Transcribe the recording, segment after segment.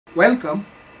Welcome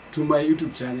to my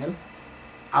YouTube channel.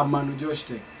 I'm Manu Josh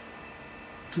Tech.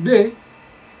 Today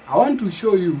I want to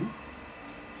show you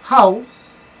how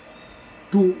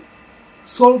to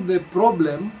solve the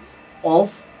problem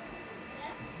of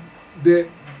the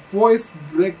voice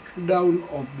breakdown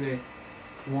of the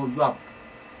WhatsApp.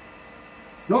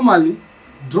 Normally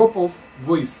drop off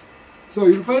voice. So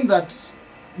you'll find that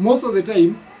most of the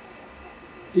time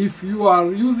if you are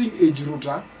using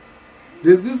EDGEROUTER,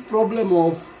 there's this problem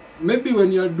of maybe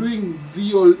when you're doing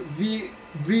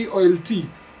VOLT,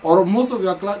 or most of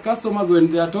your customers,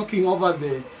 when they are talking over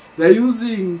they're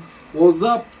using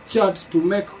WhatsApp chat to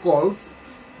make calls,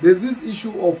 there's this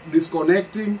issue of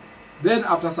disconnecting. Then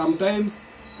after some times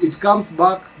it comes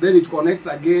back, then it connects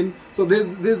again. So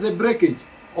there's a breakage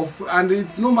of, and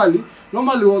it's normally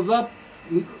WhatsApp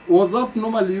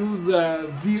normally use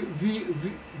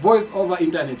voice over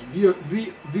internet,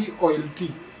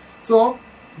 VOLT. So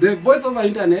the voice over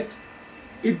internet,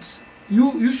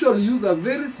 you usually use a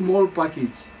very small package.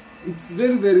 It's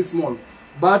very small,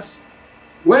 but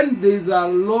when there's a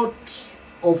lot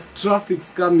of traffic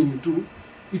coming to,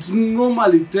 it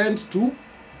normally tends to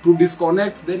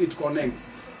disconnect, then it connects.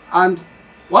 And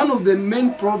one of the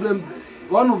main problems,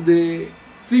 one of the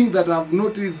things that I've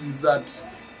noticed is that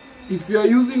if you are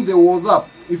using the WhatsApp,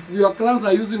 if your clients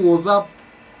are using WhatsApp,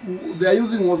 they are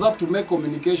using WhatsApp to make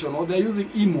communication, or they are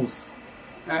using emos.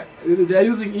 They are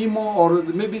using emo, or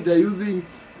maybe they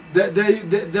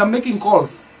are making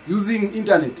calls using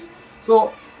internet.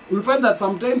 So you'll find that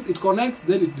sometimes it connects,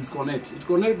 then it disconnects. It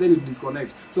connects, then it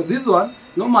disconnects. So this one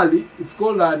normally it's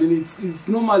called it's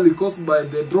normally caused by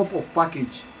the drop of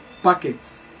packets.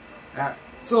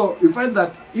 So you find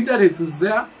that internet is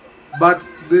there, but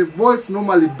the voice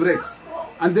normally breaks.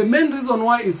 And the main reason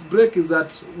why it's break is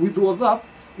that with WhatsApp,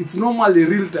 it's normally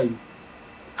real time,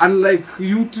 unlike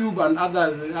YouTube and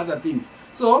other things.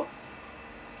 So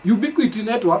Ubiquity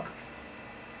Network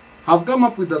have come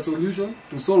up with a solution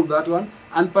to solve that one,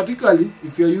 and particularly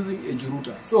if you're using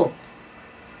EDGEROUTER. So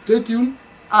stay tuned,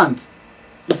 and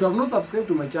if you have not subscribed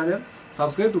to my channel,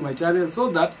 subscribe to my channel,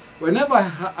 so that whenever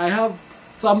I have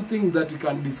something that we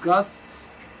can discuss,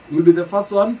 you'll be the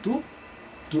first one to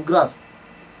grasp.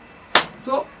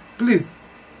 So please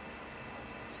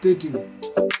stay tuned.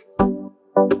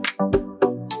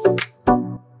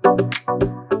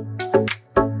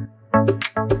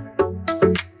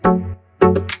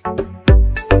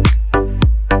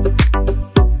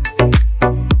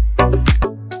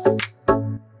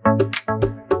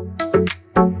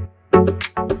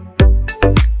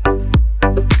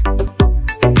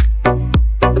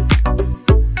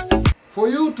 For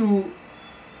you to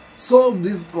solve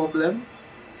this problem,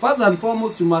 first and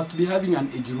foremost, you must be having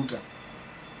an EDGEROUTER.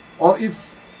 Or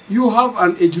if you have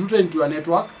an EDGEROUTER into a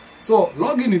network, so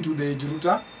log in into the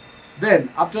EDGEROUTER. Then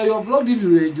after you have logged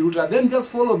into the EDGEROUTER, then just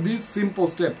follow this simple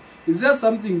step. It's just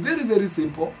something very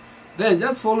simple. Then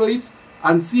just follow it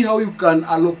and see how you can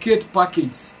allocate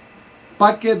packets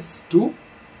to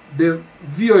the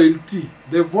VOLT,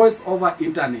 the voice over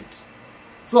internet.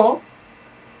 So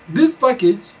this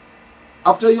package,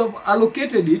 after you have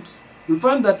allocated it, you'll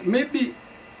find that maybe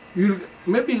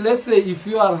let's say if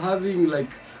you are having, like,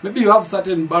 maybe you have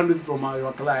certain bandwidth from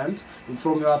your client,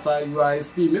 from your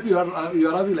ISP, maybe you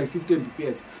are having like 50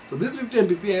 Mbps. So this 50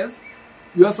 Mbps,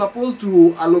 you are supposed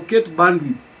to allocate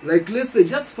bandwidth, like let's say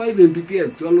just 5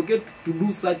 Mbps to allocate to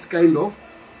do such kind of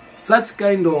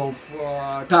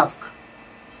task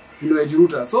in your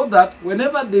EDGEROUTER, so that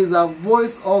whenever there is a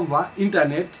voice over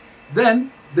internet,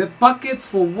 then the packets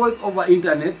for voice over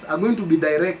internet are going to be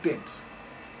directed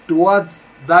towards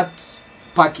that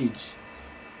package.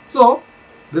 So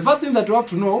the first thing that you have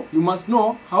to know, you must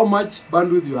know how much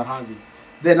bandwidth you are having.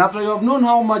 Then after you have known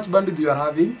how much bandwidth you are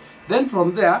having, then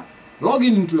from there, log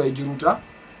in into EDGEROUTER.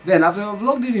 Then after you have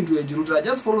logged in into EDGEROUTER,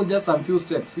 just follow just some few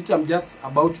steps, which I'm just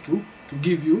about to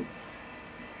give you.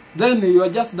 Then you are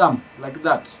just done like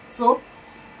that. So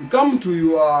you come to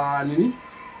your you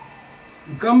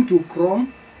come to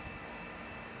Chrome.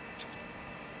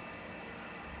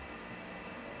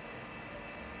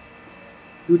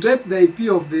 You type the IP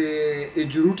of the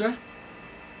EDGEROUTER,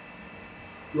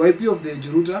 your IP of the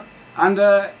EDGEROUTER, and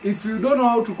if you don't know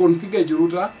how to configure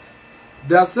EDGEROUTER,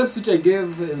 there are steps which I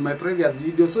gave in my previous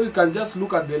video, so you can just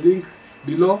look at the link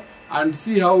below and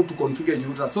see how to configure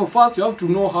EDGEROUTER. So first you have to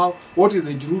know what is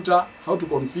EDGEROUTER, how to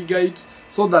configure it,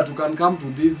 so that you can come to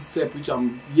this step which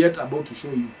I'm yet about to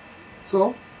show you.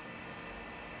 So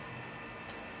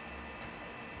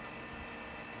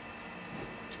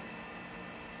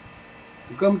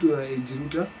you come to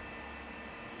EDGEROUTER,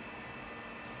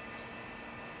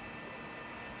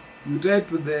 you type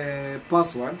the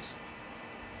password,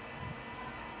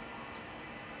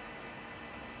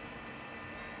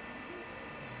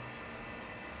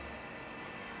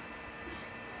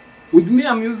 With me,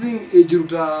 I'm using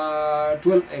EDGEROUTER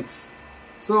 12X.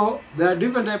 So there are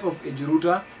different type of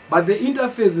EDGEROUTER, but the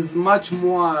interface is much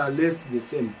more or less the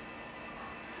same.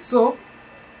 So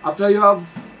after you have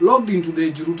logged into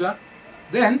the EDGEROUTER,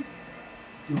 then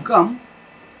you come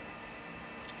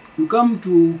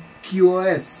to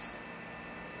QoS.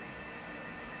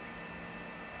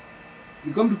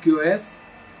 You come to QoS,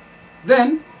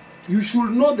 then you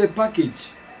should know the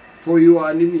package for your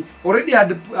enemy. Already I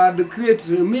had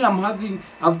created, me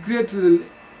I've created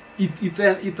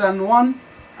Ethernet 1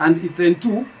 and Ethernet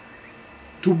 2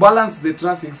 to balance the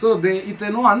traffic. So the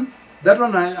Ethernet 1, that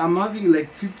one I'm having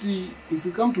like 50. If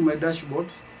you come to my dashboard,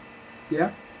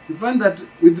 yeah, you find that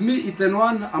with me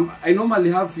Ethernet 1, I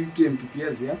normally have 50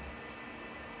 Mbps, yeah.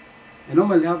 I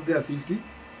normally have there 50.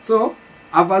 So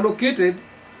I've allocated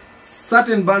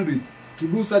certain bandwidth to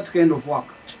do such kind of work.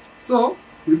 So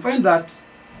we find that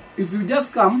if you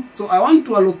just come, so I want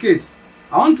to allocate,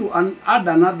 I want to add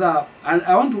another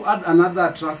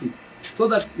traffic, so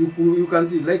that you can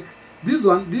see like this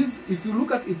one. This, if you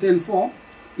look at Ethernet 4,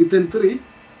 Ethernet 3,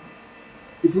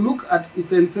 if you look at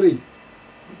Ethernet 3,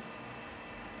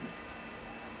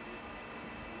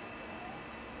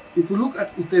 if you look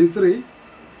at Ethernet 3,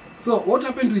 so what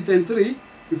happened to Ethernet 3?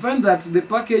 You find that the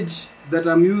package that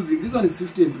I'm using, this one is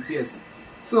 50 Mbps.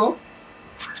 So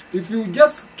if you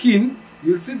just key,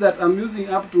 you'll see that I'm using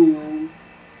up to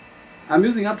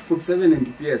 47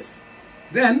 Mbps.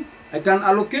 Then I can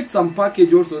allocate some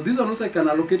package also. This one also I can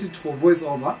allocate it for voice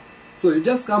over. So you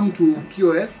just come to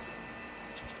QoS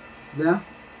there.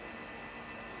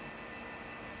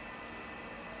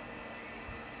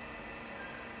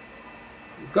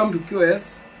 You come to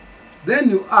QoS,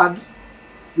 then you add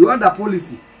a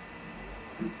policy.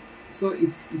 So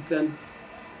it's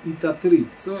Ether 3.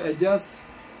 So I just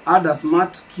add a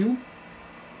smart queue.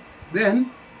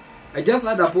 Then I just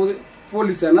add a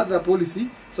policy, another policy.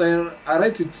 So I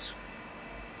write it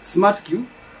smart queue,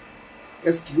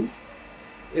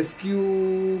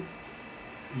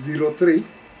 SQ03.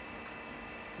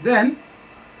 Then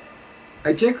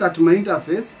I check at my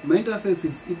interface. My interface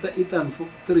is Ether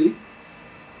 3,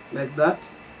 like that.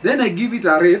 Then I give it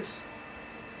a rate.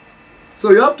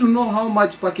 So you have to know how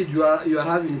much package you are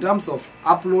having in terms of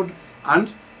upload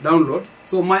and download.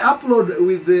 So my upload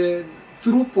with the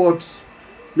through port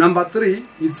number 3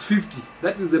 is 50.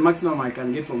 That is the maximum I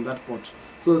can get from that port.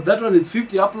 So that one is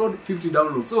 50 upload, 50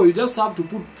 download. So you just have to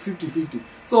put 50-50.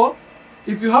 So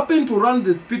if you happen to run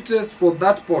the speed test for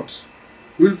that port,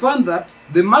 you will find that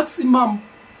the maximum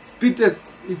speed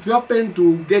test, if you happen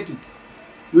to get it,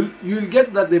 you will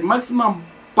get that the maximum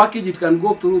package it can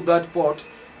go through that port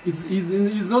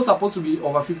is not supposed to be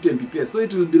over 50 Mbps. So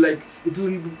it will be like, it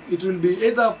will be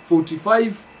either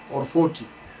 45 or 40,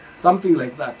 something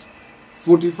like that.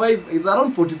 45 is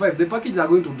around 45. The packages are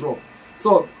going to drop.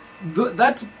 So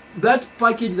that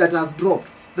package that has dropped,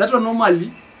 that one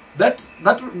normally, that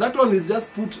one is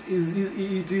just put,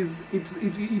 it is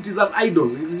an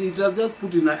idle. It has just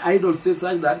put in an idle state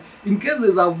such that in case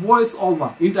there's a voice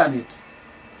over internet,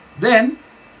 then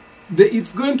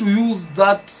it's going to use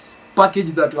that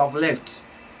package that you have left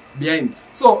behind.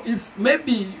 So if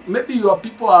maybe your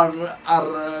people are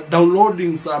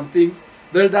downloading some things,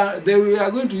 they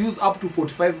are going to use up to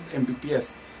 45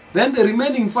 Mbps. Then the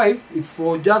remaining 5, it's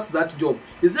for just that job.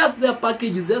 It's just their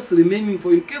package is just remaining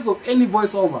for in case of any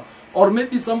voiceover, or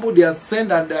maybe somebody has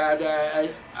sent and you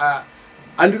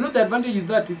know the advantage is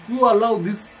that if you allow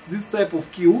this type of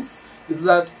queues, is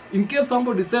that in case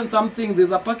somebody sends something,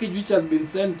 there's a package which has been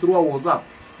sent through a WhatsApp,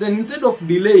 then instead of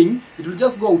delaying, it will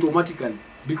just go automatically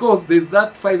because there's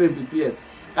that 5 Mbps.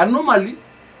 And normally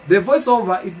the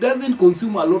voiceover, it doesn't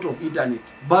consume a lot of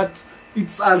internet, but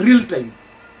it's a real time.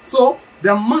 So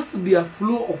there must be a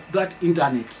flow of that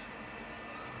internet.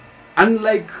 And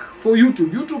like for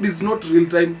YouTube is not real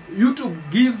time. YouTube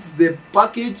gives the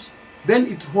package, then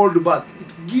it hold back.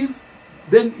 It gives,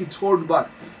 then it hold back.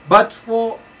 But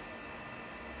for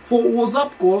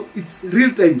WhatsApp call, it's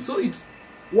real time. So it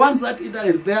wants that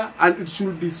internet there, and it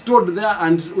should be stored there,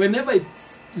 and whenever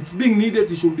it's being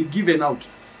needed, it should be given out.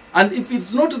 And if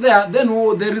it's not there, then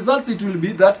the results it will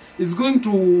be that it's going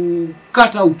to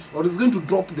cut out, or it's going to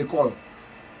drop the call.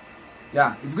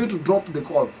 Yeah, it's going to drop the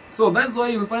call. So that's why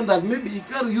you'll find that maybe if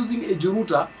you are using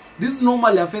EDGEROUTER, this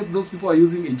normally affects those people who are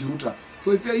using EDGEROUTER.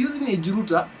 So if you are using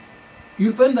EDGEROUTER,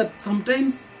 you'll find that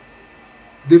sometimes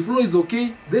the flow is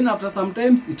okay, then after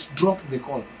sometimes it drops the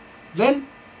call. Then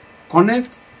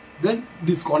connects, then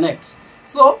disconnect.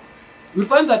 So you'll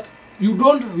find that you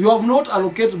have not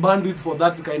allocated bandwidth for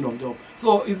that kind of job.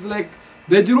 So it's like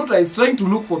the EDGEROUTER is trying to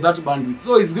look for that bandwidth.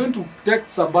 So it's going to take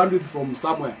some bandwidth from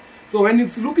somewhere. So when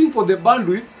it's looking for the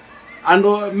bandwidth,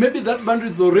 and maybe that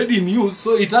bandwidth is already in use,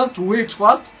 so it has to wait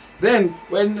first. Then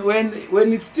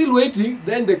when it's still waiting,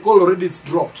 then the call already is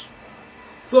dropped.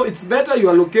 So it's better you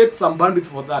allocate some bandwidth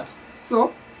for that.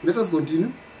 So let us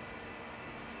continue.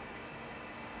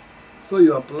 So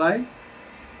you apply.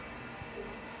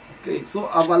 Okay, so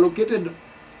I've allocated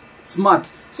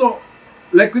smart. So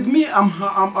like with me,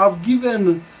 I've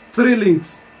given 3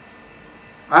 links.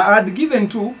 I had given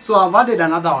 2, so I've added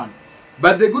another one.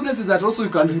 But the goodness is that also you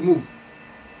can remove.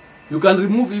 You can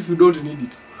remove if you don't need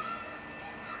it.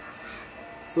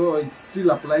 So it's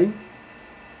still applying.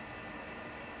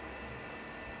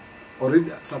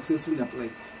 Already successfully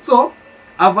applying. So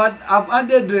I've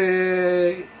added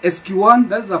SQ1,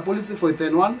 that's a policy for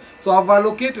Ethernet 1. So I've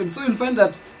allocated. So you'll find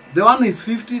that the one is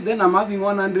 50, then I'm having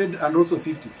 100 and also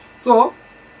 50. So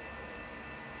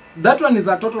that one is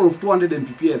a total of 200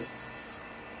 Mbps.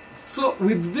 So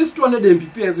with this 200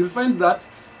 Mbps, you'll find that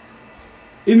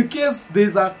in case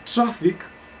there's a traffic,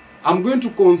 I'm going to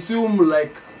consume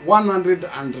like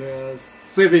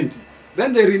 170.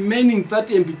 Then the remaining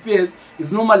 30 Mbps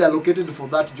is normally allocated for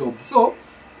that job. So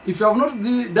if you have not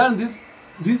done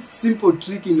this simple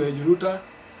trick in your edge router,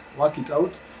 work it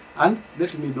out and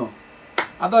let me know.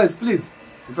 Otherwise, please,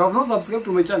 if you have not subscribed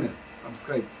to my channel,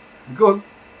 subscribe, because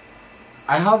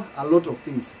I have a lot of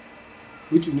things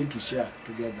which we need to share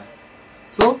together.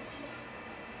 So,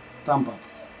 thumb up.